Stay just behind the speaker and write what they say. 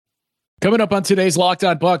Coming up on today's Locked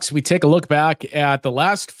On Bucks, we take a look back at the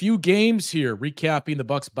last few games here, recapping the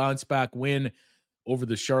Bucks bounce back win over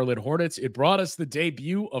the Charlotte Hornets. It brought us the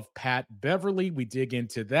debut of Pat Beverley. We dig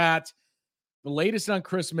into that. The latest on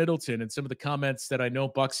Khris Middleton and some of the comments that I know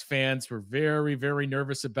Bucks fans were very, very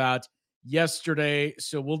nervous about yesterday.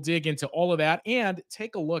 So we'll dig into all of that and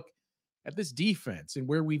take a look at this defense and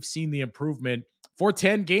where we've seen the improvement for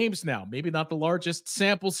 10 games now. Maybe not the largest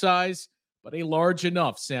sample size, but a large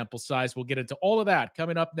enough sample size. We'll get into all of that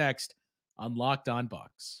coming up next on Locked On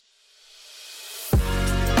Bucks.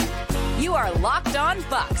 You are Locked On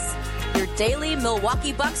Bucks, your daily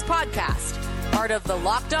Milwaukee Bucks podcast, part of the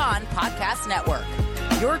Locked On Podcast Network,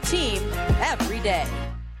 your team every day.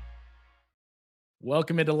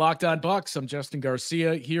 Welcome into Locked On Bucks. I'm Justin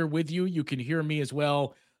Garcia here with you. You can hear me as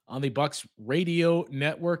well on the Bucks radio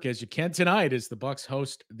network, as you can tonight, as the Bucks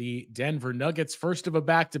host the Denver Nuggets, first of a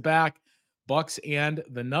back-to-back. Bucks and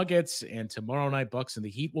the Nuggets, and tomorrow night, Bucks and the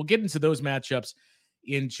Heat. We'll get into those matchups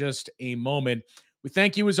in just a moment. We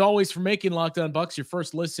thank you, as always, for making Locked On Bucks your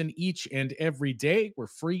first listen each and every day. We're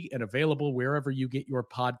free and available wherever you get your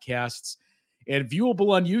podcasts and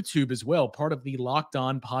viewable on YouTube as well, part of the Locked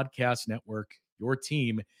On Podcast Network, your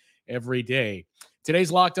team every day.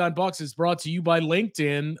 Today's Locked On Bucks is brought to you by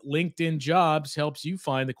LinkedIn. LinkedIn Jobs helps you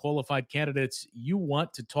find the qualified candidates you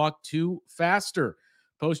want to talk to faster.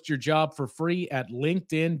 Post your job for free at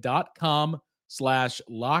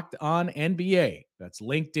linkedin.com/lockedonnba. That's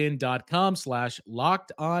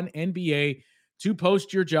linkedin.com/lockedonnba to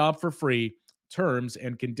post your job for free. Terms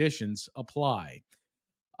and conditions apply.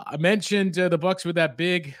 I mentioned the Bucks with that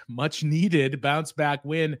big, much-needed bounce-back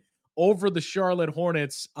win over the Charlotte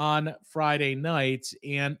Hornets on Friday night,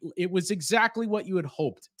 and it was exactly what you had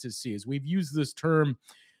hoped to see, as we've used this term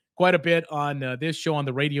quite a bit on this show, on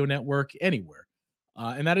the radio network, anywhere.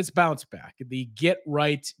 And that is bounce back, the get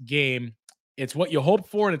right game. It's what you hoped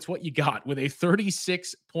for, and it's what you got with a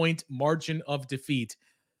 36-point margin of defeat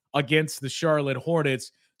against the Charlotte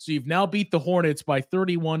Hornets. So you've now beat the Hornets by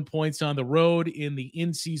 31 points on the road in the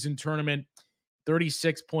in-season tournament,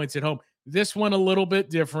 36 points at home. This one a little bit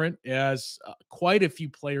different, as quite a few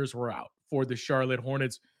players were out for the Charlotte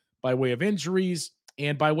Hornets by way of injuries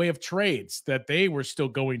and by way of trades that they were still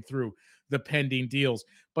going through the pending deals.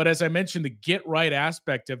 But as I mentioned, the get right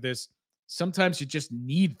aspect of this, sometimes you just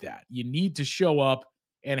need that. You need to show up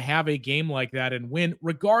and have a game like that and win,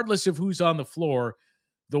 regardless of who's on the floor,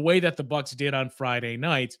 the way that the Bucks did on Friday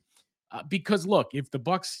night. Because look, if the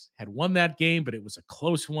Bucks had won that game, but it was a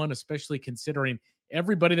close one, especially considering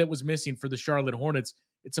everybody that was missing for the Charlotte Hornets,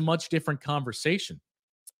 it's a much different conversation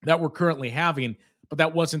that we're currently having, but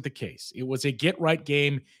that wasn't the case. It was a get right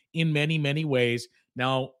game in many, many ways.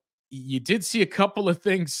 Now, you did see a couple of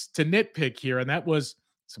things to nitpick here, and that was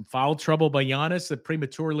some foul trouble by Giannis that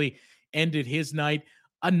prematurely ended his night.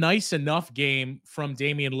 A nice enough game from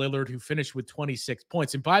Damian Lillard, who finished with 26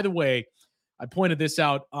 points. And by the way, I pointed this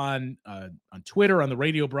out on Twitter, on the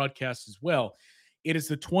radio broadcast as well. It is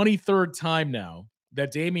the 23rd time now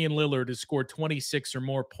that Damian Lillard has scored 26 or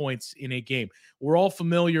more points in a game. We're all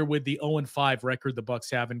familiar with the 0-5 record the Bucks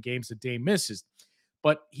have in games that Dame misses.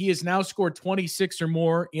 But he has now scored 26 or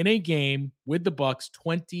more in a game with the Bucks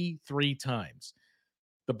 23 times.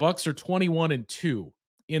 The Bucks are 21-2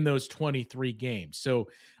 in those 23 games. So,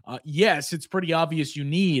 yes, it's pretty obvious you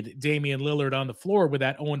need Damian Lillard on the floor with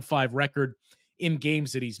that 0-5 record in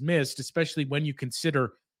games that he's missed, especially when you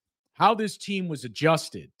consider how this team was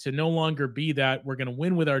adjusted to no longer be that we're going to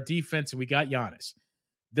win with our defense and we got Giannis.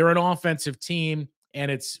 They're an offensive team, and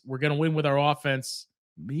we're going to win with our offense.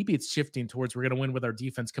 Maybe it's shifting towards we're going to win with our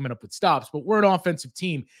defense coming up with stops, but we're an offensive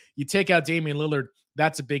team. You take out Damian Lillard,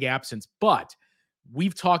 that's a big absence. But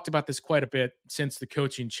we've talked about this quite a bit since the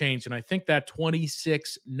coaching change, and I think that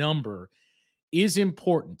 26 number is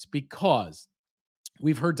important because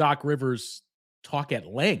we've heard Doc Rivers talk at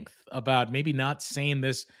length about maybe not saying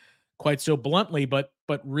this quite so bluntly, but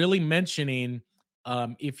really mentioning,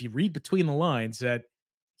 if you read between the lines, that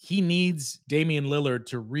he needs Damian Lillard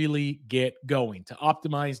to really get going, to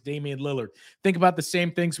optimize Damian Lillard. Think about the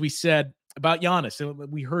same things we said about Giannis.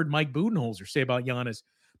 We heard Mike Budenholzer say about Giannis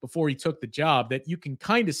before he took the job, that you can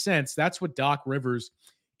kind of sense that's what Doc Rivers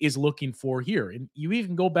is looking for here. And you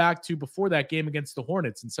even go back to before that game against the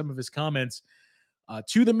Hornets and some of his comments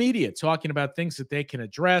to the media, talking about things that they can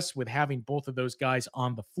address with having both of those guys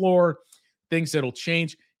on the floor, things that'll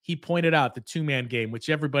change. He pointed out the two-man game, which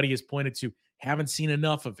everybody has pointed to. Haven't seen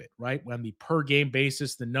enough of it, right? On the per-game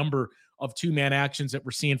basis, the number of two-man actions that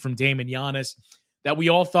we're seeing from Dame and Giannis that we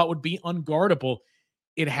all thought would be unguardable.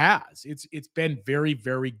 It has. It's been very,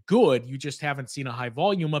 very good. You just haven't seen a high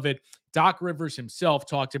volume of it. Doc Rivers himself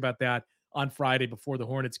talked about that on Friday before the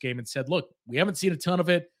Hornets game and said, look, we haven't seen a ton of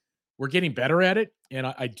it. We're getting better at it. And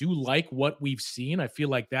I do like what we've seen. I feel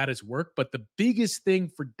like that has worked. But the biggest thing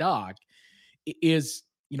for Doc is,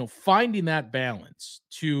 finding that balance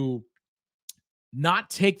to not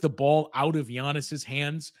take the ball out of Giannis's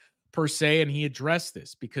hands per se. And he addressed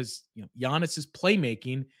this because Giannis's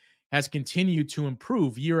playmaking has continued to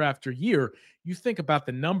improve year after year. You think about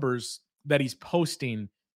the numbers that he's posting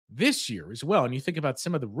this year as well, and you think about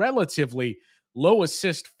some of the relatively low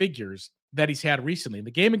assist figures that he's had recently. In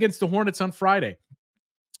the game against the Hornets on Friday,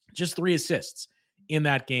 just 3 assists in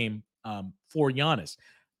that game for Giannis.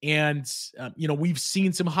 And, we've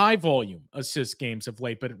seen some high volume assist games of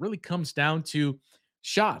late, but it really comes down to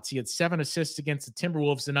shots. He had 7 assists against the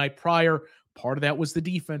Timberwolves the night prior. Part of that was the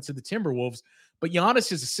defense of the Timberwolves. But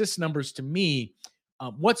Giannis's assist numbers, to me,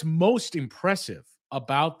 what's most impressive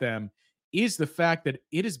about them is the fact that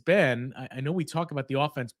it has been, I know we talk about the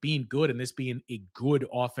offense being good and this being a good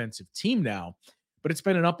offensive team now, but it's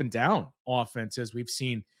been an up and down offense as we've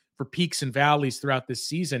seen for peaks and valleys throughout this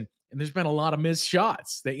season. And there's been a lot of missed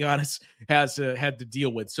shots that Giannis has had to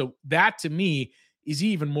deal with. So that, to me, is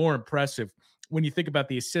even more impressive when you think about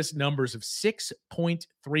the assist numbers of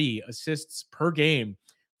 6.3 assists per game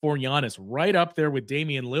for Giannis, right up there with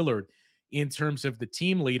Damian Lillard in terms of the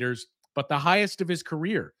team leaders, but the highest of his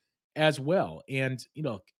career as well. And,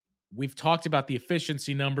 we've talked about the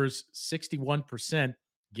efficiency numbers, 61%,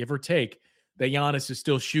 give or take, that Giannis is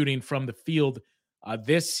still shooting from the field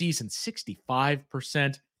this season,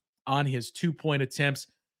 65% on his 2-point attempts,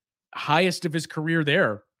 highest of his career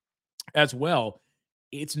there as well.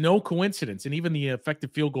 It's no coincidence. And even the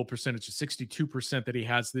effective field goal percentage of 62% that he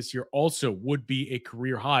has this year also would be a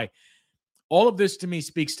career high. All of this to me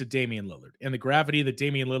speaks to Damian Lillard and the gravity that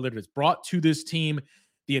Damian Lillard has brought to this team,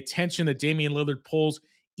 the attention that Damian Lillard pulls,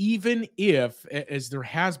 even if, as there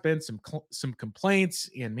has been some complaints,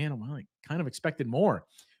 and man, I kind of expected more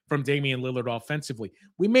from Damian Lillard offensively.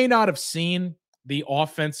 We may not have seen the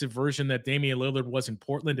offensive version that Damian Lillard was in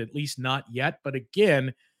Portland, at least not yet. But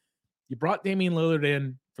again, you brought Damian Lillard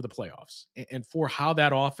in for the playoffs and for how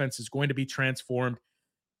that offense is going to be transformed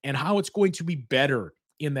and how it's going to be better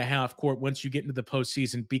in the half court once you get into the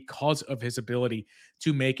postseason because of his ability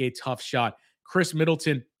to make a tough shot. Khris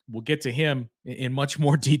Middleton, we'll get to him in much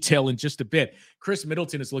more detail in just a bit. Khris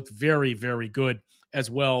Middleton has looked very, very good as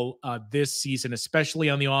well this season, especially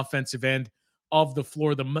on the offensive end of the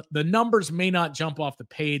floor. The numbers may not jump off the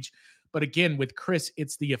page, but again, with Khris,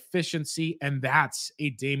 it's the efficiency, and that's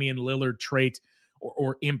a Damian Lillard trait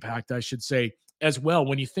or impact, I should say, as well.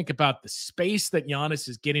 When you think about the space that Giannis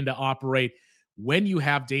is getting to operate when you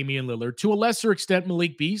have Damian Lillard, to a lesser extent,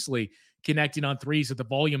 Malik Beasley connecting on threes at the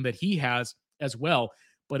volume that he has as well.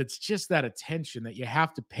 But it's just that attention that you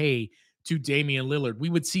have to pay to Damian Lillard. We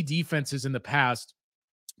would see defenses in the past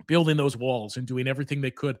building those walls and doing everything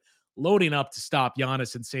they could, loading up to stop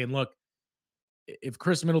Giannis and saying, look, if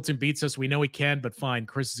Khris Middleton beats us, we know he can, but fine,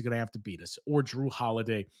 Khris is going to have to beat us. Or Drew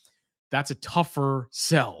Holiday. That's a tougher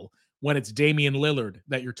sell when it's Damian Lillard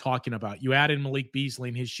that you're talking about. You add in Malik Beasley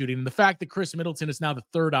and his shooting. And the fact that Khris Middleton is now the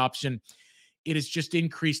third option, it has just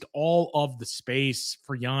increased all of the space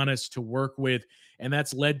for Giannis to work with. And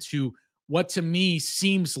that's led to what to me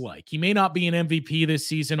seems like he may not be an MVP this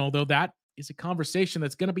season, although that is a conversation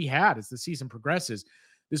that's going to be had as the season progresses.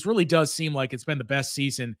 This really does seem like it's been the best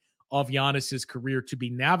season of Giannis's career to be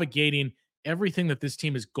navigating everything that this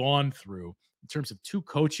team has gone through in terms of 2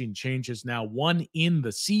 coaching changes now, 1 in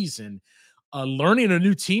the season, learning a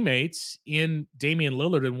new teammates in Damian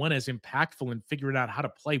Lillard, and one as impactful in figuring out how to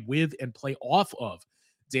play with and play off of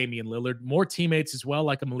Damian Lillard. More teammates as well,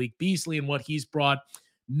 like a Malik Beasley and what he's brought,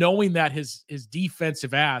 knowing that his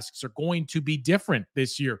defensive asks are going to be different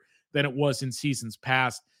this year than it was in seasons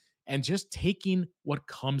past, and just taking what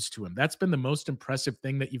comes to him. That's been the most impressive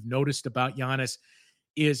thing that you've noticed about Giannis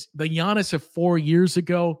is the Giannis of 4 years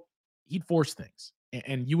ago. He'd force things,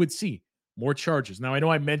 and you would see more charges. Now, I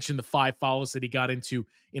know I mentioned the 5 fouls that he got into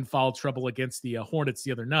in foul trouble against the Hornets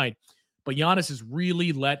the other night, but Giannis has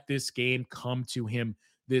really let this game come to him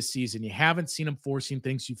this season. You haven't seen him forcing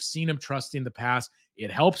things. You've seen him trusting the pass.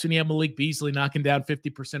 It helps when you have Malik Beasley knocking down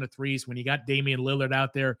 50% of threes, when you got Damian Lillard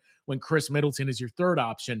out there, when Khris Middleton is your third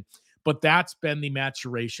option. But that's been the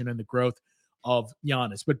maturation and the growth of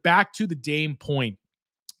Giannis. But back to the Dame point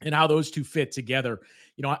and how those two fit together,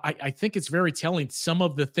 I think it's very telling some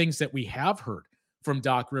of the things that we have heard from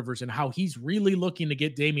Doc Rivers and how he's really looking to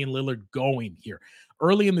get Damian Lillard going here.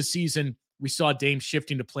 Early in the season, We saw Dame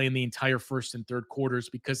shifting to play in the entire first and third quarters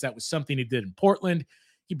because that was something he did in Portland.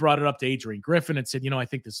 He brought it up to Adrian Griffin and said, I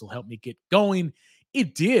think this will help me get going.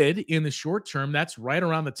 It did in the short term. That's right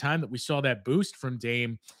around the time that we saw that boost from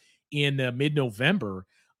Dame in mid-November.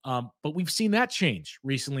 But we've seen that change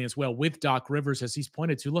recently as well with Doc Rivers, as he's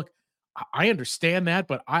pointed to. Look, I understand that,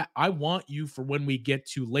 but I want you for when we get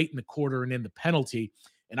to late in the quarter and in the penalty,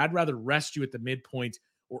 and I'd rather rest you at the midpoint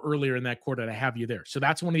or earlier in that quarter to have you there. So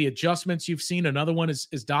that's one of the adjustments you've seen. Another one is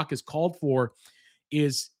Doc has called for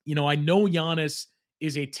is, I know Giannis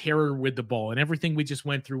is a terror with the ball and everything we just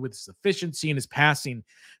went through with his efficiency and his passing,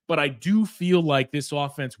 but I do feel like this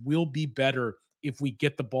offense will be better if we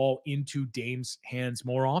get the ball into Dame's hands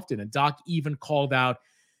more often. And Doc even called out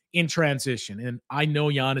in transition. And I know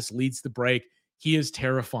Giannis leads the break. He is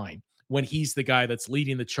terrifying when he's the guy that's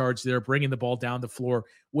leading the charge there, bringing the ball down the floor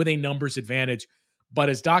with a numbers advantage. But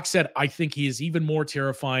as Doc said, I think he is even more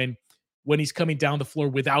terrifying when he's coming down the floor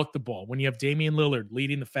without the ball. When you have Damian Lillard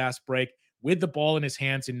leading the fast break with the ball in his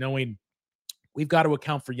hands and knowing we've got to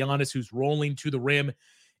account for Giannis, who's rolling to the rim.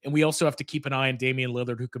 And we also have to keep an eye on Damian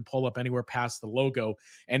Lillard, who can pull up anywhere past the logo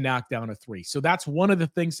and knock down a three. So that's one of the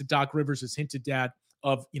things that Doc Rivers has hinted at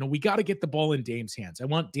of, we got to get the ball in Dame's hands. I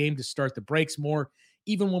want Dame to start the breaks more,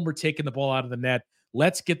 even when we're taking the ball out of the net.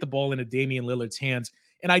 Let's get the ball into Damian Lillard's hands.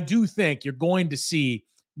 And I do think you're going to see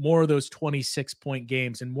more of those 26-point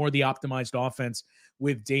games and more of the optimized offense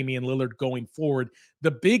with Damian Lillard going forward.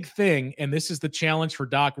 The big thing, and this is the challenge for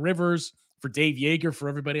Doc Rivers, for Dave Yeager, for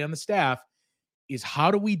everybody on the staff, is how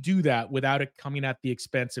do we do that without it coming at the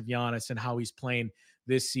expense of Giannis and how he's playing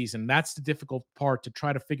this season? That's the difficult part, to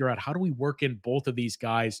try to figure out how do we work in both of these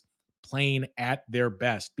guys playing at their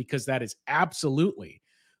best, because that is absolutely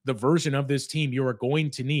the version of this team you are going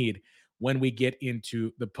to need when we get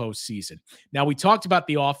into the postseason. Now, we talked about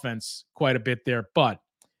the offense quite a bit there, but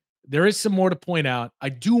there is some more to point out. I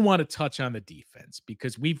do want to touch on the defense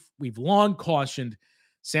because we've long cautioned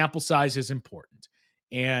sample size is important.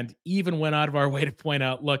 And even went out of our way to point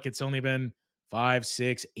out, look, it's only been 5,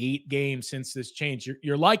 6, 8 games since this change.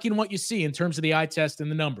 You're liking what you see in terms of the eye test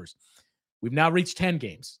and the numbers. We've now reached 10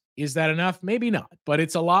 games. Is that enough? Maybe not, but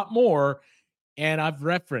it's a lot more. And I've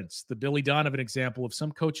referenced the Billy Donovan example of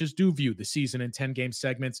some coaches do view the season in 10-game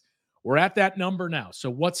segments. We're at that number now. So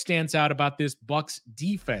what stands out about this Bucks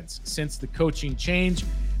defense since the coaching change?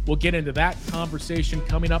 We'll get into that conversation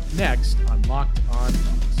coming up next on Locked On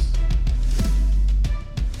Bucks.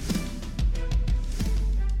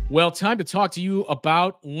 Well, time to talk to you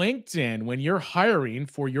about LinkedIn. When you're hiring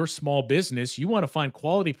for your small business, you want to find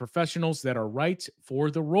quality professionals that are right for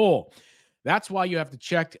the role. That's why you have to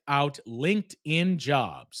check out LinkedIn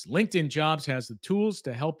Jobs. LinkedIn Jobs has the tools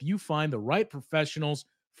to help you find the right professionals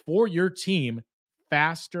for your team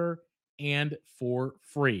faster and for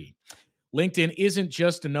free. LinkedIn isn't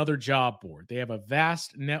just another job board. They have a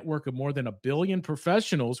vast network of more than 1 billion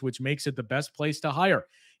professionals, which makes it the best place to hire.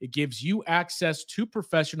 It gives you access to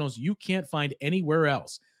professionals you can't find anywhere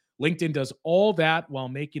else. LinkedIn does all that while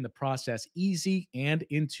making the process easy and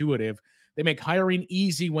intuitive. They make hiring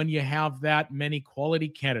easy when you have that many quality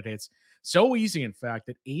candidates. So easy, in fact,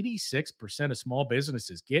 that 86% of small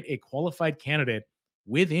businesses get a qualified candidate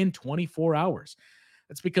within 24 hours.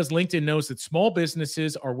 That's because LinkedIn knows that small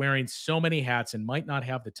businesses are wearing so many hats and might not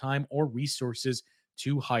have the time or resources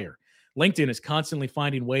to hire. LinkedIn is constantly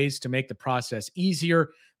finding ways to make the process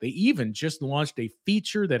easier. They even just launched a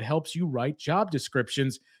feature that helps you write job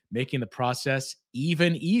descriptions, making the process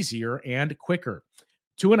even easier and quicker.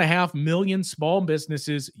 2.5 million small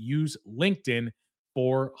businesses use LinkedIn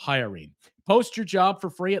for hiring. Post your job for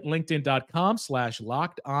free at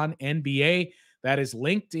linkedin.com/lockedonnba. That is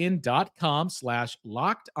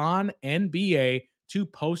linkedin.com/lockedonnba to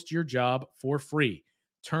post your job for free.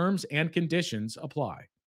 Terms and conditions apply.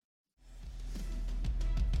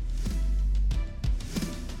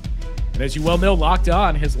 And as you well know, Locked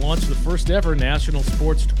On has launched the first ever national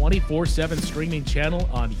sports 24/7 streaming channel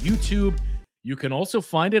on YouTube. You can also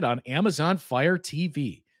find it on Amazon Fire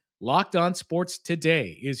TV. Locked On Sports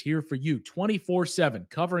Today is here for you 24/7,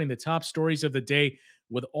 covering the top stories of the day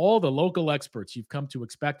with all the local experts you've come to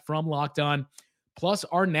expect from Locked On, plus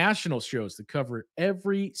our national shows that cover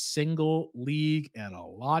every single league and a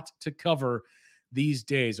lot to cover these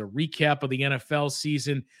days. A recap of the NFL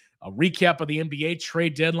season, a recap of the NBA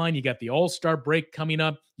trade deadline. You got the All-Star break coming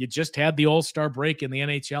up. You just had the All-Star break in the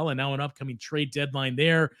NHL and now an upcoming trade deadline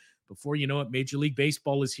there. Before you know it, Major League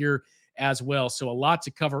Baseball is here as well. So a lot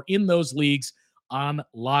to cover in those leagues on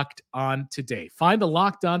Locked On Today. Find the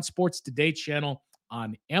Locked On Sports Today channel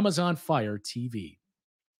on Amazon Fire TV.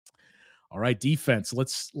 All right, defense.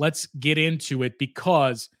 Let's get into it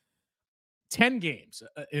because 10 games.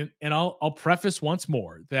 And I'll preface once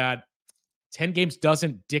more that 10 games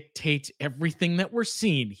doesn't dictate everything that we're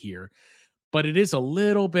seeing here, but it is a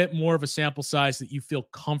little bit more of a sample size that you feel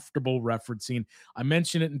comfortable referencing. I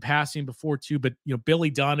mentioned it in passing before too, but Billy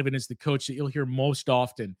Donovan is the coach that you'll hear most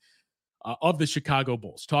often of the Chicago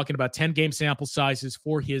Bulls, talking about 10-game sample sizes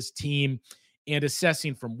for his team and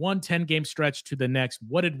assessing from one 10-game stretch to the next.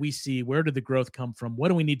 What did we see? Where did the growth come from? What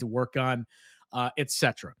do we need to work on,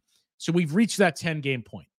 etc. So we've reached that 10-game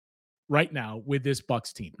point right now with this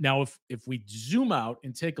Bucks team. Now, if we zoom out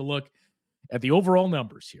and take a look at the overall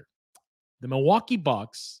numbers here, the Milwaukee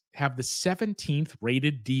Bucks have the 17th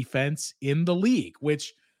rated defense in the league,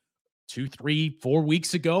 which 2, 3, 4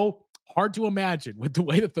 weeks ago, hard to imagine with the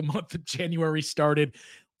way that the month of January started.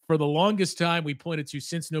 For the longest time, we pointed to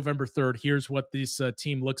since November 3rd, here's what this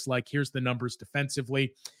team looks like. Here's the numbers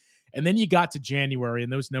defensively. And then you got to January,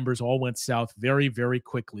 and those numbers all went south very, very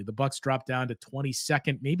quickly. The Bucks dropped down to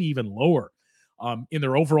 22nd, maybe even lower in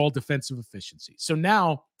their overall defensive efficiency. So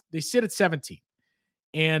now they sit at 17.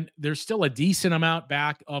 And there's still a decent amount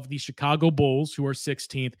back of the Chicago Bulls, who are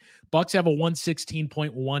 16th. Bucks have a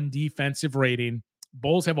 116.1 defensive rating.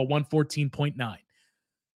 Bulls have a 114.9.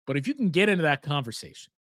 But if you can get into that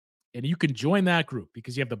conversation and you can join that group,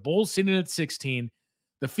 because you have the Bulls sitting at 16,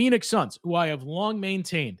 the Phoenix Suns, who I have long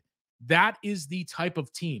maintained, that is the type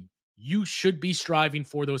of team you should be striving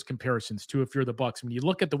for those comparisons to if you're the Bucks. When you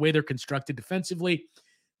look at the way they're constructed defensively,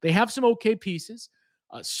 they have some okay pieces.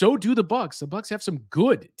 So do the Bucks. The Bucks have some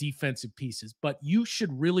good defensive pieces, but you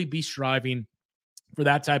should really be striving for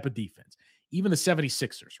that type of defense. Even the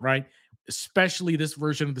 76ers, right? Especially this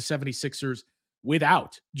version of the 76ers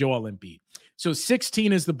without Joel Embiid. So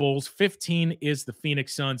 16 is the Bulls, 15 is the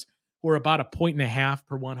Phoenix Suns, who are about 1.5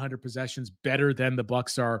 per 100 possessions better than the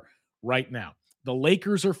Bucks are right now. The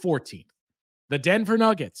Lakers are 14th. The Denver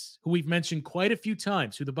Nuggets, who we've mentioned quite a few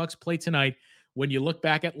times, who the Bucks play tonight, when you look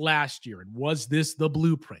back at last year, and was this the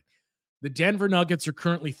blueprint? The Denver Nuggets are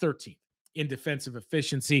currently 13th in defensive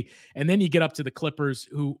efficiency. And then you get up to the Clippers,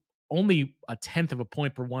 who only 1/10 of a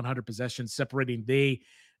point per 100 possessions separating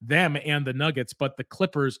them and the Nuggets. But the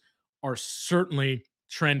Clippers are certainly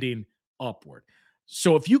trending upward.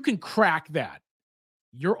 So if you can crack that,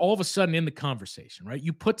 you're all of a sudden in the conversation, right?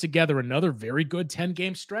 You put together another very good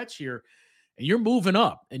 10-game stretch here, and you're moving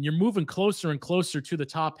up, and you're moving closer and closer to the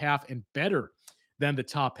top half and better than the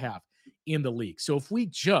top half in the league. So if we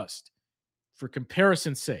just, for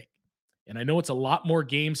comparison's sake, and I know it's a lot more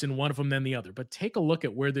games in one of them than the other, but take a look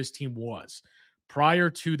at where this team was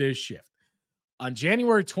prior to this shift. On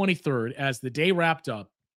January 23rd, as the day wrapped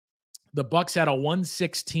up, the Bucks had a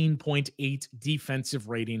 116.8 defensive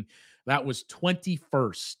rating. That was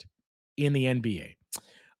 21st in the NBA.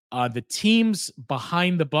 The teams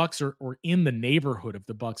behind the Bucks, or in the neighborhood of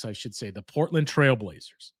the Bucks, I should say, the Portland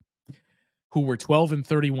Trailblazers, who were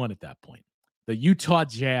 12-31 at that point. The Utah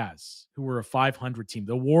Jazz, who were a 500 team.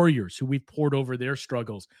 The Warriors, who we poured over their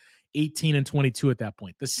struggles, 18-22 at that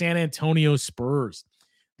point. The San Antonio Spurs.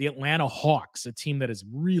 The Atlanta Hawks, a team that has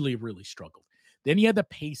really, really struggled. Then you had the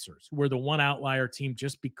Pacers, who were the one outlier team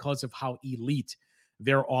just because of how elite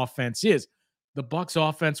their offense is. The Bucks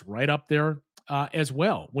offense right up there as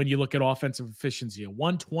well when you look at offensive efficiency. A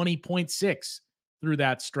 120.6 through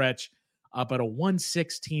that stretch, but a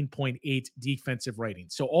 116.8 defensive rating.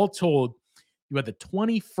 So all told, you had the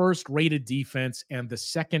 21st rated defense and the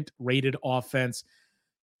second rated offense.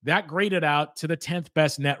 That graded out to the 10th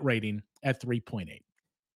best net rating at 3.8.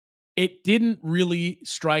 It didn't really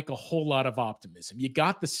strike a whole lot of optimism. You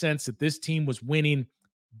got the sense that this team was winning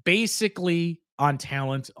basically on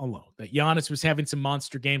talent alone, that Giannis was having some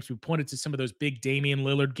monster games. We pointed to some of those big Damian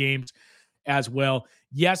Lillard games as well.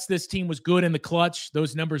 Yes, this team was good in the clutch.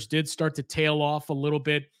 Those numbers did start to tail off a little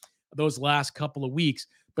bit those last couple of weeks,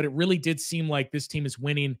 but it really did seem like this team is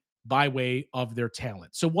winning by way of their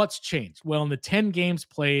talent. So what's changed? Well, in the 10 games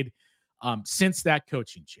played since that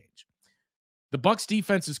coaching change, the Bucks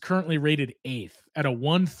defense is currently rated 8th at a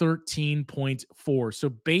 113.4. So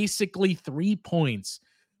basically 3 points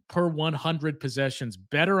per 100 possessions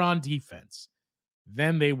better on defense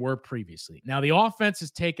than they were previously. Now, the offense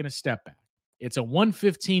has taken a step back. It's a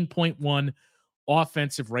 115.1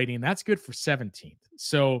 offensive rating. That's good for 17th.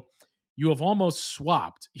 So you have almost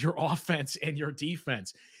swapped your offense and your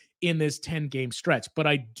defense in this 10-game stretch. But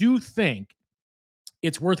I do think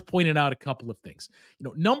it's worth pointing out a couple of things.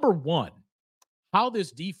 Number one, how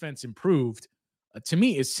this defense improved to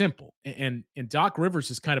me is simple. And Doc Rivers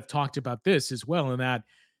has kind of talked about this as well, in that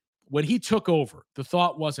when he took over, the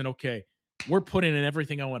thought wasn't, okay, we're putting in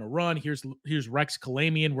everything I want to run. Here's Rex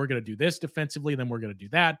Kalamian. We're going to do this defensively. Then we're going to do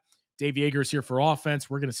that Dave Yeager's here for offense.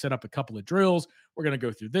 We're going to set up a couple of drills. We're going to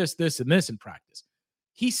go through this, this, and this in practice.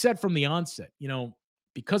 He said from the onset,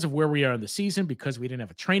 because of where we are in the season, because we didn't have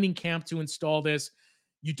a training camp to install this,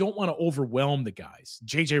 you don't want to overwhelm the guys.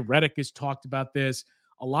 JJ Redick has talked about this.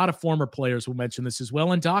 A lot of former players will mention this as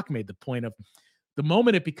well. And Doc made the point of the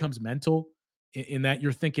moment it becomes mental in that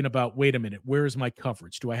you're thinking about, wait a minute, where is my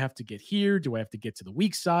coverage? Do I have to get here? Do I have to get to the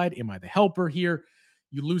weak side? Am I the helper here?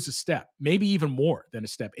 You lose a step, maybe even more than a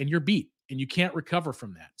step, and you're beat, and you can't recover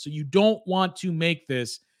from that. So you don't want to make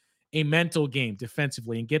this a mental game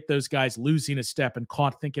defensively and get those guys losing a step and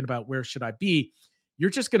caught thinking about where should I be. You're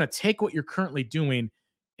just going to take what you're currently doing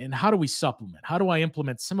and how do we supplement? How do I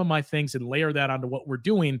implement some of my things and layer that onto what we're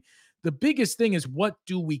doing? The biggest thing is, what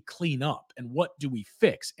do we clean up and what do we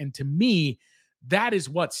fix? And to me, that is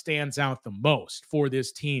what stands out the most for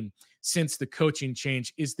this team since the coaching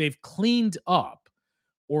change is they've cleaned up,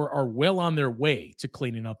 or are well on their way to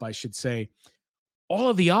cleaning up, I should say, all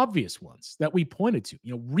of the obvious ones that we pointed to.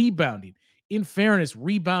 Rebounding. In fairness,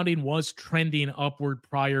 rebounding was trending upward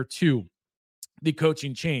prior to the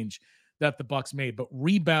coaching change that the Bucks made, but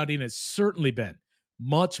rebounding has certainly been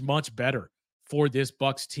much, much better for this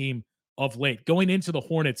Bucks team of late. Going into the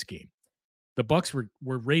Hornets game, the Bucks were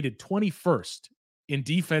rated 21st in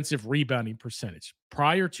defensive rebounding percentage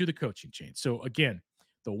prior to the coaching change. So again,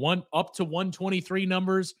 the one up to 123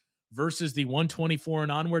 numbers versus the 124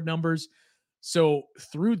 and onward numbers. So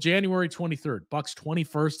through January 23rd, Bucks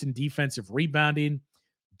 21st in defensive rebounding,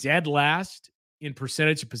 dead last in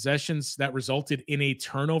percentage of possessions that resulted in a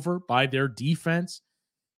turnover by their defense,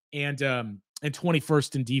 and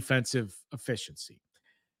 21st in defensive efficiency.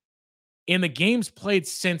 In the games played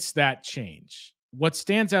since that change, what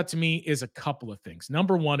stands out to me is a couple of things.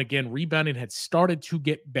 Number one, again, rebounding had started to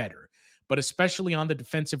get better, but especially on the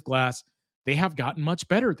defensive glass, they have gotten much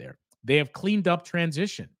better there. They have cleaned up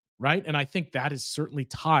transition, right? And I think that is certainly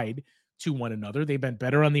tied to one another. They've been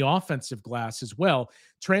better on the offensive glass as well.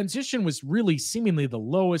 Transition was really seemingly the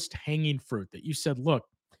lowest hanging fruit that you said, look,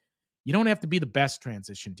 you don't have to be the best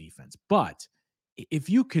transition defense, but if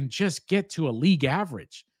you can just get to a league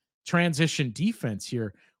average transition defense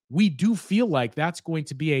here, we do feel like that's going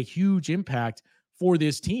to be a huge impact for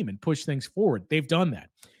this team and push things forward. They've done that.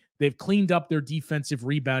 They've cleaned up their defensive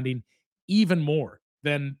rebounding even more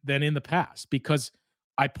than in the past, because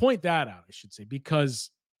I point that out, I should say,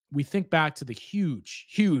 because we think back to the huge,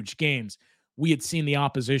 huge games we had seen the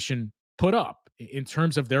opposition put up in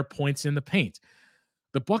terms of their points in the paint.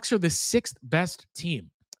 The Bucks are the sixth best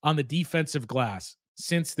team on the defensive glass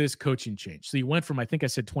since this coaching change. So you went from, I think I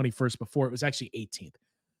said 21st before, it was actually 18th.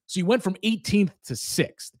 So you went from 18th to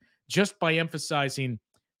 6th just by emphasizing,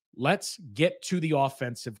 let's get to the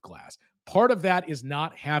offensive glass. Part of that is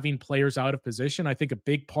not having players out of position. I think a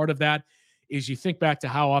big part of that is you think back to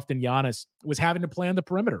how often Giannis was having to play on the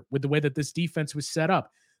perimeter with the way that this defense was set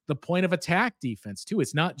up. The point of attack defense, too.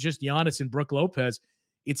 It's not just Giannis and Brook Lopez.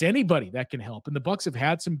 It's anybody that can help. And the Bucks have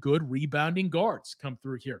had some good rebounding guards come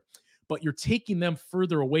through here. But you're taking them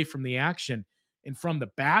further away from the action and from the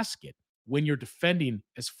basket when you're defending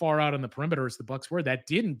as far out on the perimeter as the Bucks were. That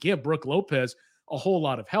didn't give Brook Lopez a whole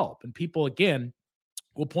lot of help. And people, again,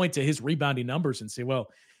 will point to his rebounding numbers and say, well,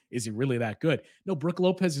 is he really that good? No, Brook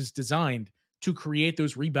Lopez is designed to create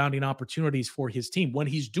those rebounding opportunities for his team. When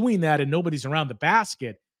he's doing that and nobody's around the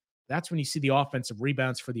basket, that's when you see the offensive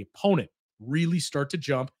rebounds for the opponent really start to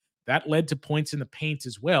jump. That led to points in the paint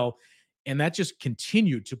as well. And that just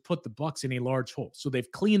continued to put the Bucks in a large hole. So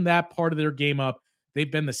they've cleaned that part of their game up.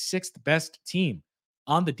 They've been the sixth best team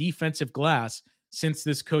on the defensive glass since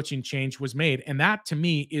this coaching change was made. And that, to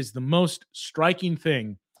me, is the most striking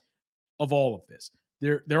thing of all of this.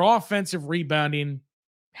 Their offensive rebounding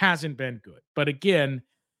hasn't been good. But again,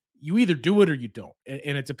 you either do it or you don't.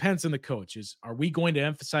 And it depends on the coaches. Are we going to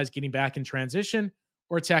emphasize getting back in transition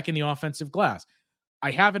or attacking the offensive glass?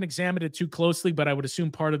 I haven't examined it too closely, but I would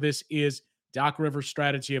assume part of this is Doc Rivers'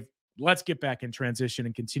 strategy of let's get back in transition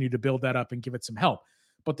and continue to build that up and give it some help.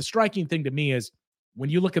 But the striking thing to me is when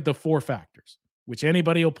you look at the four factors, which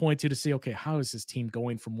anybody will point to say, okay, how is this team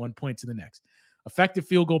going from one point to the next? Effective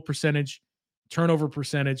field goal percentage, turnover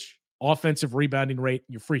percentage, offensive rebounding rate,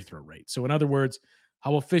 and your free throw rate. So in other words,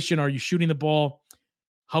 how efficient are you shooting the ball?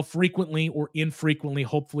 How frequently or infrequently,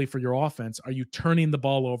 hopefully for your offense, are you turning the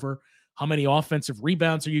ball over? How many offensive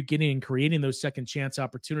rebounds are you getting and creating those second chance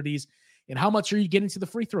opportunities? And how much are you getting to the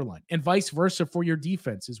free throw line? And vice versa for your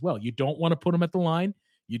defense as well. You don't want to put them at the line.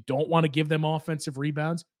 You don't want to give them offensive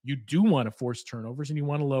rebounds. You do want to force turnovers, and you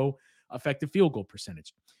want a low effective field goal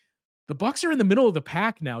percentage. The Bucks are in the middle of the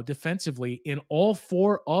pack now defensively in all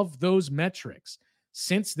four of those metrics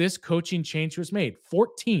since this coaching change was made.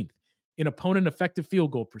 14th in opponent effective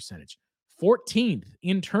field goal percentage, 14th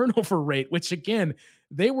in turnover rate, which again,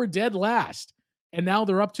 they were dead last. And now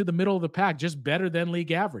they're up to the middle of the pack, just better than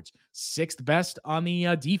league average. 6th best on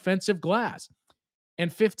the defensive glass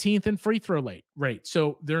and 15th in free throw rate.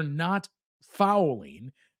 So they're not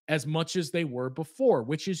fouling as much as they were before,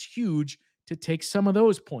 which is huge to take some of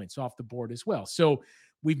those points off the board as well. So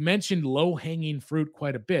we've mentioned low-hanging fruit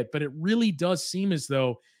quite a bit, but it really does seem as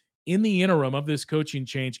though in the interim of this coaching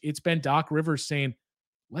change, it's been Doc Rivers saying,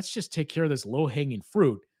 let's just take care of this low-hanging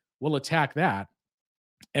fruit. We'll attack that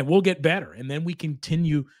and we'll get better. And then we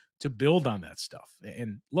continue to build on that stuff.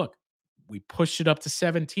 And look, we pushed it up to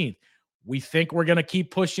 17th. We think we're going to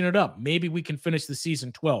keep pushing it up. Maybe we can finish the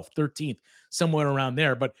season 12th, 13th, somewhere around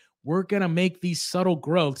there. But we're going to make these subtle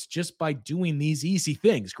growths just by doing these easy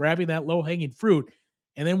things, grabbing that low-hanging fruit,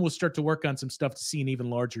 and then we'll start to work on some stuff to see an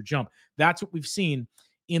even larger jump. That's what we've seen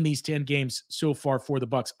in these 10 games so far for the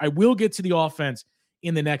Bucks. I will get to the offense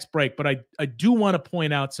in the next break, but I do want to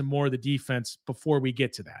point out some more of the defense before we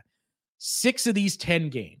get to that. 6 of these 10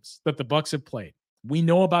 games that the Bucks have played, we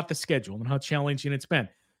know about the schedule and how challenging it's been.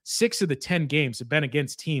 6 of the 10 games have been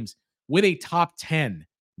against teams with a top 10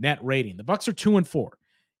 net rating. The Bucks are 2-4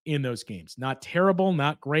 in those games. Not terrible,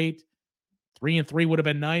 not great. 3-3 would have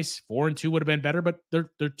been nice. 4-2 would have been better, but they're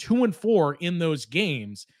 2-4 in those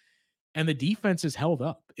games. And the defense has held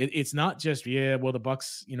up. It's not just, the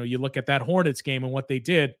Bucks, you look at that Hornets game and what they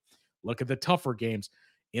did. Look at the tougher games.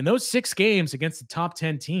 In those 6 games against the top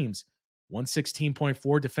 10 teams,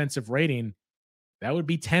 116.4 defensive rating, that would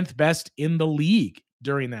be 10th best in the league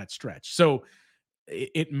during that stretch. So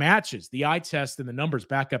it matches the eye test, and the numbers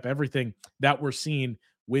back up everything that we're seeing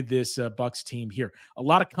with this Bucks team here. A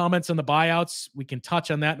lot of comments on the buyouts. We can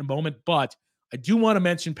touch on that in a moment, but I do want to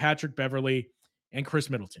mention Patrick Beverley and Khris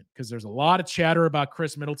Middleton, because there's a lot of chatter about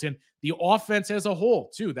Khris Middleton. The offense as a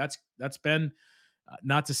whole, too, that's been,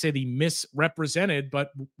 not to say the misrepresented,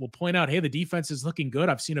 but we'll point out, hey, the defense is looking good.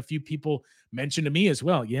 I've seen a few people mention to me as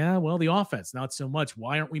well, the offense, not so much.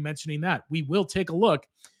 Why aren't we mentioning that? We will take a look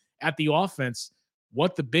at the offense,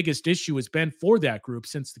 what the biggest issue has been for that group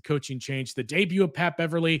since the coaching change, the debut of Pat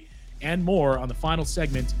Beverley, and more on the final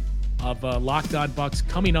segment of Locked On Bucks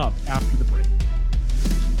coming up after the break.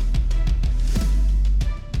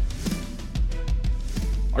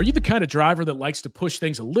 Are you the kind of driver that likes to push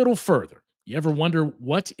things a little further? You ever wonder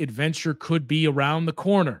what adventure could be around the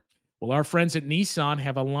corner? Well, our friends at Nissan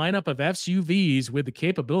have a lineup of SUVs with the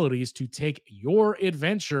capabilities to take your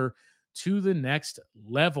adventure to the next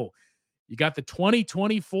level. You got the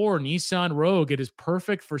 2024 Nissan Rogue. It is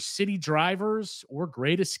perfect for city drivers or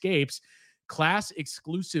great escapes. Class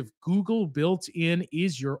exclusive Google built-in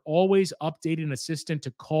is your always updating assistant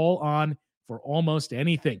to call on for almost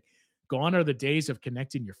anything. Gone are the days of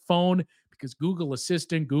connecting your phone, because Google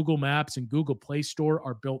Assistant, Google Maps, and Google Play Store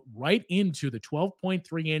are built right into the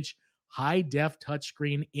 12.3-inch high-def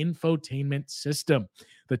touchscreen infotainment system.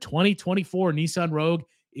 The 2024 Nissan Rogue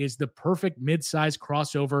is the perfect midsize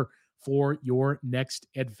crossover for your next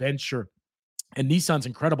adventure. And Nissan's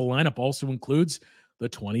incredible lineup also includes the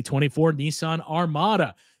 2024 Nissan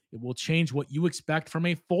Armada. It will change what you expect from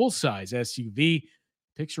a full-size SUV.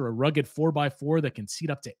 Picture a rugged 4x4 that can seat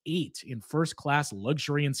up to 8 in first-class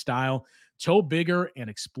luxury and style. Tow bigger and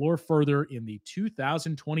explore further in the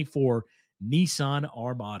 2024 Nissan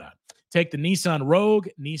Armada. Take the Nissan Rogue,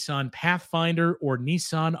 Nissan Pathfinder, or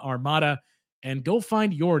Nissan Armada and go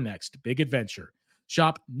find your next big adventure.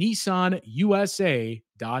 Shop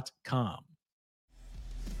nissanusa.com.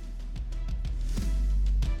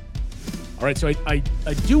 All right, so I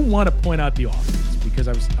do want to point out the offense, because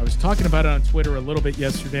I was talking about it on Twitter a little bit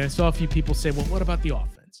yesterday. I saw a few people say, well, what about the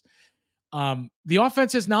offense? The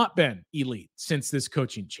offense has not been elite since this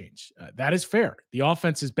coaching change. That is fair. The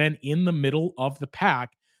offense has been in the middle of the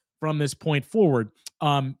pack from this point forward.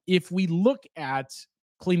 If we look at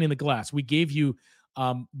cleaning the glass, we gave you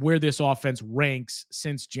where this offense ranks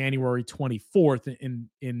since January 24th in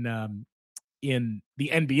the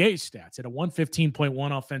NBA stats at a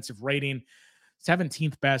 115.1 offensive rating,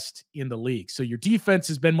 17th best in the league. So your defense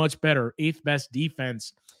has been much better, 8th best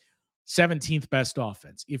defense, 17th best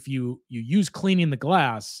offense. If you use cleaning the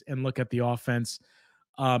glass and look at the offense,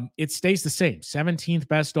 it stays the same. 17th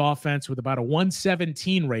best offense with about a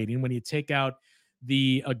 117 rating when you take out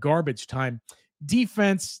the garbage time.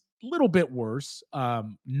 Defense, a little bit worse,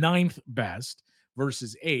 9th best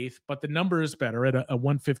versus 8th, but the number is better at a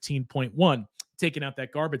 115.1, taking out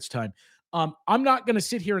that garbage time. I'm not going to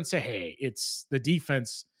sit here and say, hey, it's the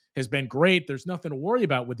defense has been great, there's nothing to worry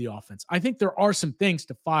about with the offense. I think there are some things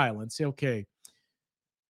to file and say, okay,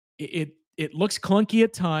 it looks clunky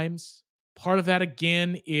at times. Part of that,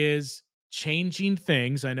 again, is changing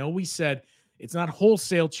things. I know we said it's not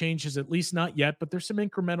wholesale changes, at least not yet, but there's some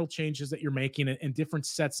incremental changes that you're making and different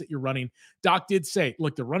sets that you're running. Doc did say,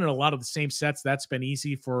 look, they're running a lot of the same sets. That's been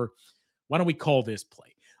easy for, why don't we call this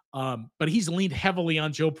play? But he's leaned heavily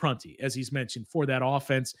on Joe Prunty, as he's mentioned, for that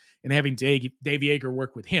offense and having Dave Yeager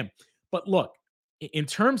work with him. But look, in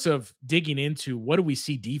terms of digging into what do we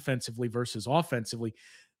see defensively versus offensively,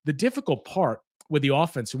 the difficult part with the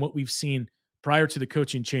offense and what we've seen prior to the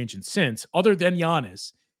coaching change and since, other than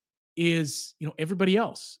Giannis, is everybody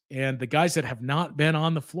else and the guys that have not been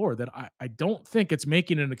on the floor. That I don't think it's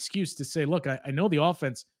making an excuse to say, look, I know the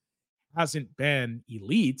offense hasn't been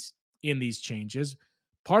elite in these changes.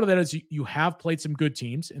 Part of that is you have played some good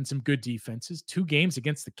teams and some good defenses. 2 games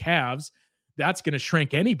against the Cavs, that's going to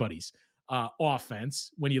shrink anybody's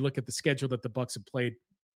offense when you look at the schedule that the Bucks have played.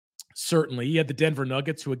 Certainly, you had the Denver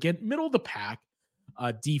Nuggets, who again middle of the pack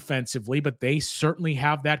defensively, but they certainly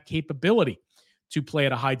have that capability to play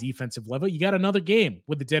at a high defensive level. You got another game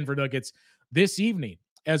with the Denver Nuggets this evening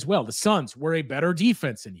as well. The Suns were a better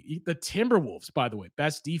defense than you. The Timberwolves, by the way,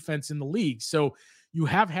 best defense in the league. So you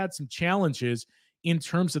have had some challenges in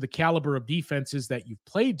terms of the caliber of defenses that you've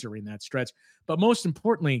played during that stretch. But most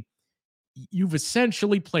importantly, you've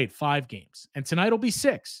essentially played 5 games, and tonight will be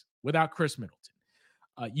 6 without Khris Middleton.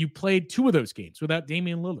 You played 2 of those games without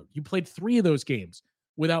Damian Lillard. You played 3 of those games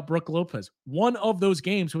without Brook Lopez. One of those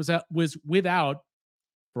games was without,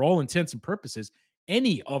 for all intents and purposes,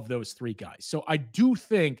 any of those 3 guys. So I do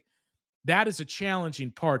think that is a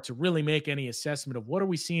challenging part to really make any assessment of what are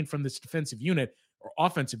we seeing from this defensive unit or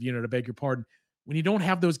offensive unit, I beg your pardon, when you don't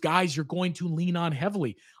have those guys you're going to lean on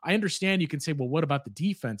heavily. I understand you can say, well, what about the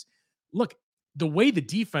defense? Look, the way the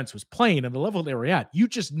defense was playing and the level they were at, you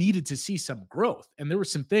just needed to see some growth. And there were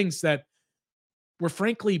some things that were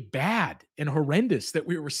frankly bad and horrendous that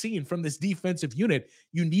we were seeing from this defensive unit.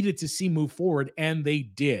 You needed to see move forward, and they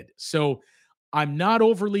did. So I'm not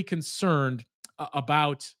overly concerned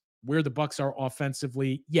about where the Bucks are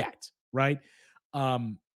offensively yet, right?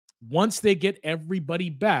 Once they get everybody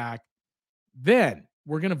back, then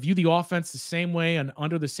we're going to view the offense the same way and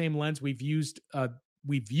under the same lens we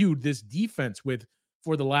viewed this defense with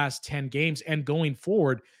for the last 10 games and going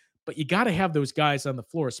forward. But you got to have those guys on the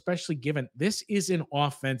floor, especially given this is an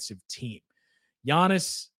offensive team.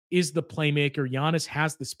 Giannis is the playmaker. Giannis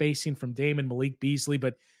has the spacing from Dame and Malik Beasley,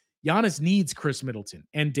 but Giannis needs Khris Middleton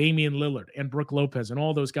and Damian Lillard and Brook Lopez and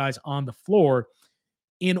all those guys on the floor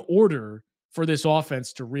in order for this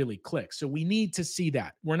offense to really click. So we need to see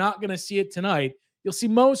that. We're not going to see it tonight. You'll see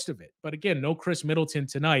most of it. But again, no Khris Middleton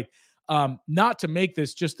tonight. Not to make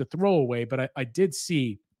this just a throwaway, but I did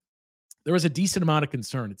see there was a decent amount of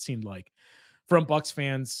concern, it seemed like, from Bucks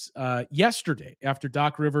fans yesterday after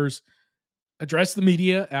Doc Rivers addressed the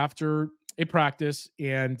media after a practice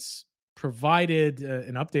and provided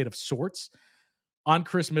an update of sorts on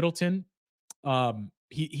Khris Middleton.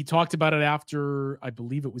 He talked about it after, I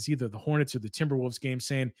believe it was either the Hornets or the Timberwolves game,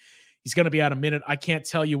 saying he's going to be out a minute. I can't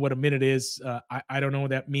tell you what a minute is. I don't know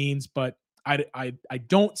what that means, but I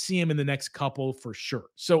don't see him in the next couple for sure.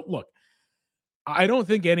 So look, I don't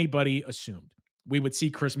think anybody assumed we would see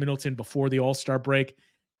Khris Middleton before the All-Star break.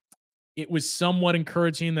 It was somewhat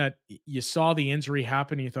encouraging that you saw the injury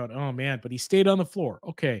happen and you thought, oh man, but he stayed on the floor.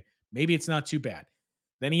 Okay, maybe it's not too bad.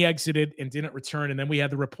 Then he exited and didn't return. And then we had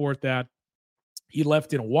the report that he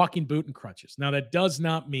left in a walking boot and crutches. Now, that does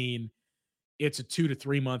not mean it's a 2 to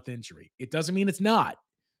 3 month injury. It doesn't mean it's not,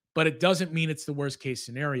 but it doesn't mean it's the worst case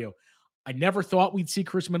scenario. I never thought we'd see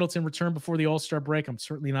Khris Middleton return before the All-Star break. I'm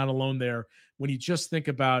certainly not alone there. When you just think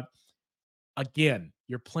about, again,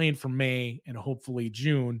 you're playing for May and hopefully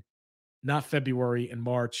June, not February and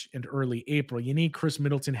March and early April. You need Khris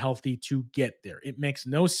Middleton healthy to get there. It makes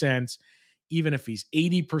no sense, even if he's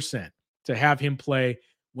 80%, to have him play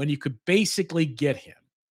when you could basically get him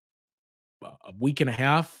a week and a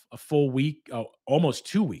half, a full week, almost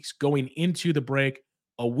 2 weeks going into the break,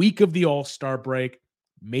 a week of the All-Star break.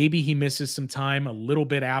 Maybe he misses some time a little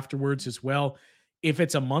bit afterwards as well. If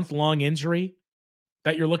it's a month-long injury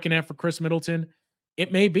that you're looking at for Khris Middleton,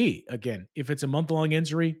 it may be. Again, if it's a month-long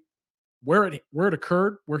injury, where it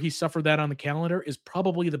occurred, where he suffered that on the calendar is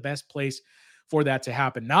probably the best place for that to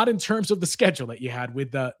happen. Not in terms of the schedule that you had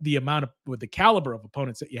with the caliber of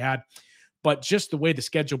opponents that you had, but just the way the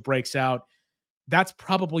schedule breaks out. That's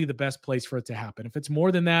probably the best place for it to happen. If it's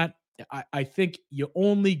more than that, I think you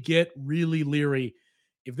only get really leery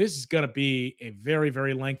if this is going to be a very,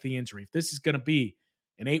 very lengthy injury. If this is going to be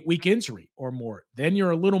an 8-week injury or more, then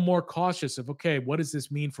you're a little more cautious of, okay, what does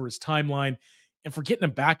this mean for his timeline and for getting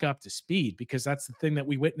him back up to speed? Because that's the thing that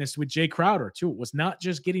we witnessed with Jay Crowder too. It was not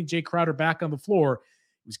just getting Jay Crowder back on the floor.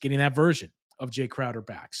 was getting that version of Jay Crowder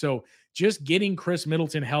back. So just getting Khris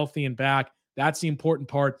Middleton healthy and back, that's the important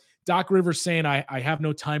part. Doc Rivers saying, I have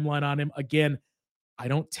no timeline on him. Again, I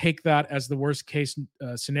don't take that as the worst case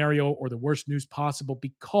scenario or the worst news possible,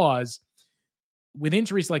 because with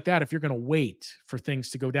injuries like that, if you're going to wait for things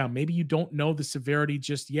to go down, maybe you don't know the severity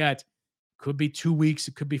just yet. Could be 2 weeks.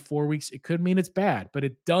 It could be 4 weeks. It could mean it's bad, but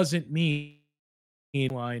it doesn't mean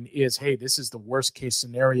line is, hey, this is the worst case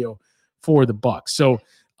scenario for the Bucks. So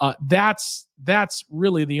that's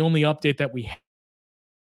really the only update that we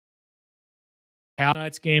have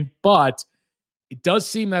tonight's game. But it does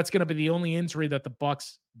seem that's going to be the only injury that the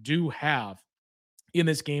Bucks do have in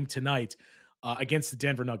this game tonight against the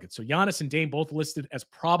Denver Nuggets. So Giannis and Dame both listed as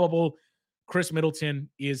probable. Khris Middleton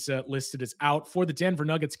is listed as out. For the Denver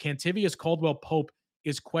Nuggets, Cantivius Caldwell-Pope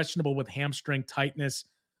is questionable with hamstring tightness.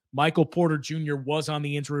 Michael Porter Jr. was on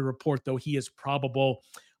the injury report, though he is probable.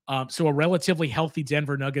 So a relatively healthy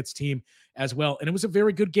Denver Nuggets team as well. And it was a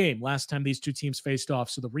very good game last time these two teams faced off.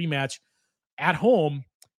 So the rematch at home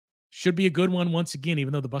should be a good one once again,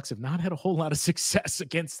 even though the Bucks have not had a whole lot of success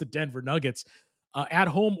against the Denver Nuggets at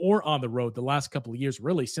home or on the road the last couple of years,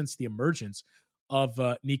 really since the emergence of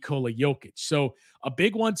Nikola Jokic. So a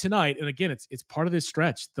big one tonight. And again, it's part of this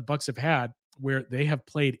stretch the Bucks have had where they have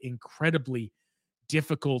played incredibly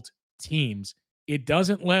difficult teams. It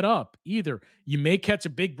doesn't let up either. You may catch a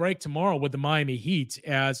big break tomorrow with the Miami Heat,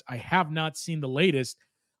 as I have not seen the latest.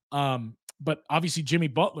 But obviously Jimmy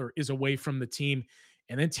Butler is away from the team.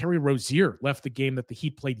 And then Terry Rozier left the game that the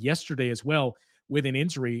Heat played yesterday as well with an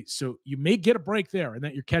injury. So you may get a break there, and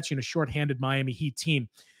that you're catching a shorthanded Miami Heat team.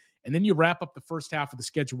 And then you wrap up the first half of the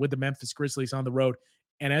schedule with the Memphis Grizzlies on the road.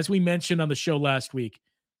 And as we mentioned on the show last week,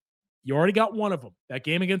 you already got one of them. That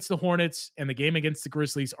game against the Hornets and the game against the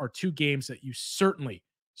Grizzlies are two games that you certainly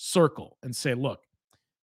circle and say, look,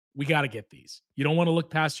 we got to get these. You don't want to look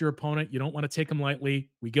past your opponent. You don't want to take them lightly.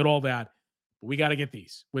 We get all that. But we got to get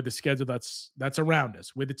these with the schedule that's around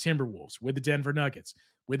us, with the Timberwolves, with the Denver Nuggets,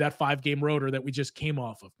 with that 5-game roader that we just came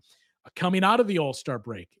off of. Coming out of the All-Star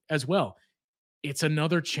break as well, it's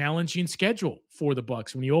another challenging schedule for the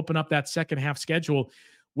Bucks when you open up that second half schedule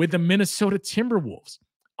with the Minnesota Timberwolves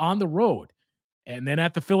on the road. And then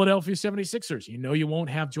at the Philadelphia 76ers, you won't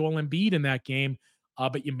have Joel Embiid in that game,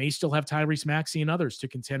 but you may still have Tyrese Maxey and others to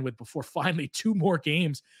contend with before finally 2 more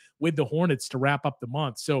games with the Hornets to wrap up the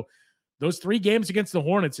month. So those 3 games against the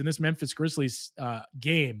Hornets in this Memphis Grizzlies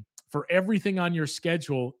game, for everything on your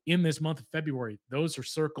schedule in this month of February, those are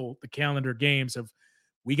circle the calendar games of,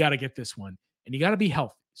 we got to get this one. And you got to be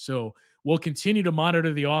healthy. So we'll continue to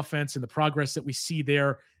monitor the offense and the progress that we see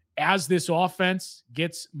there as this offense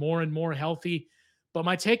gets more and more healthy. But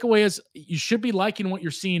my takeaway is you should be liking what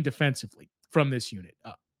you're seeing defensively from this unit.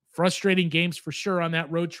 Frustrating games for sure on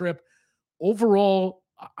that road trip. Overall,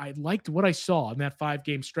 I liked what I saw in that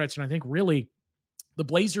 5-game stretch. And I think really the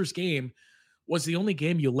Blazers game was the only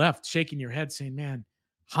game you left shaking your head saying, man,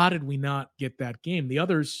 how did we not get that game? The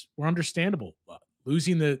others were understandable.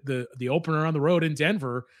 Losing the opener on the road in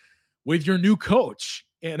Denver with your new coach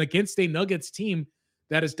and against a Nuggets team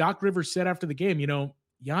that, as Doc Rivers said after the game,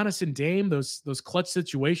 Giannis and Dame, those clutch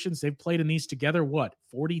situations, they've played in these together,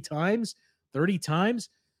 40 times, 30 times?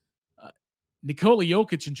 Nikola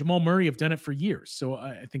Jokic and Jamal Murray have done it for years. So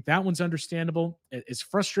I think that one's understandable. As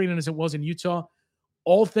frustrating as it was in Utah,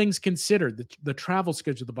 all things considered, the travel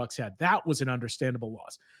schedule the Bucks had, that was an understandable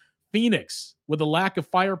loss. Phoenix, with the lack of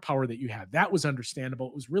firepower that you had, that was understandable.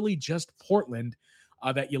 It was really just Portland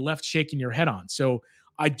that you left shaking your head on. So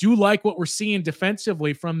I do like what we're seeing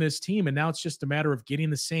defensively from this team, and now it's just a matter of getting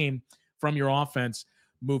the same from your offense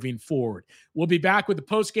moving forward. We'll be back with the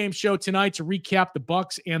post-game show tonight to recap the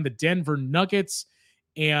Bucks and the Denver Nuggets,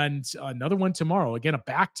 and another one tomorrow. Again, a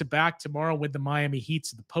back-to-back tomorrow with the Miami Heat,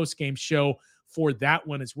 so the post-game show for that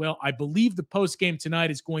one as well. I believe the post-game tonight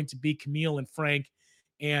is going to be Camille and Frank,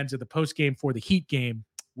 and the post-game for the Heat game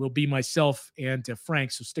will be myself and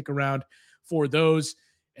Frank, so stick around for those.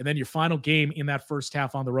 And then your final game in that first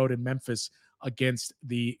half on the road in Memphis against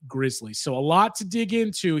the Grizzlies. So a lot to dig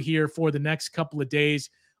into here for the next couple of days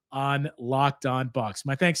on Locked On Bucks.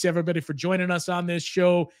 My thanks to everybody for joining us on this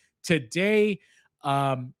show today.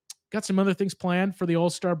 Got some other things planned for the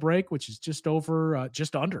All-Star break, which is just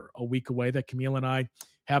under a week away, that Camille and I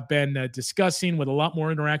have been discussing, with a lot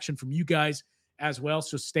more interaction from you guys as well.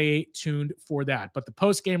 So stay tuned for that. But the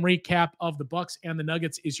post-game recap of the Bucks and the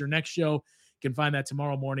Nuggets is your next show. You can find that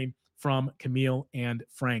tomorrow morning from Camille and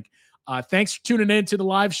Frank. Thanks for tuning in to the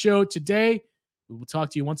live show today. We will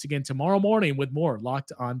talk to you once again tomorrow morning with more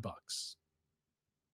Locked On Bucks.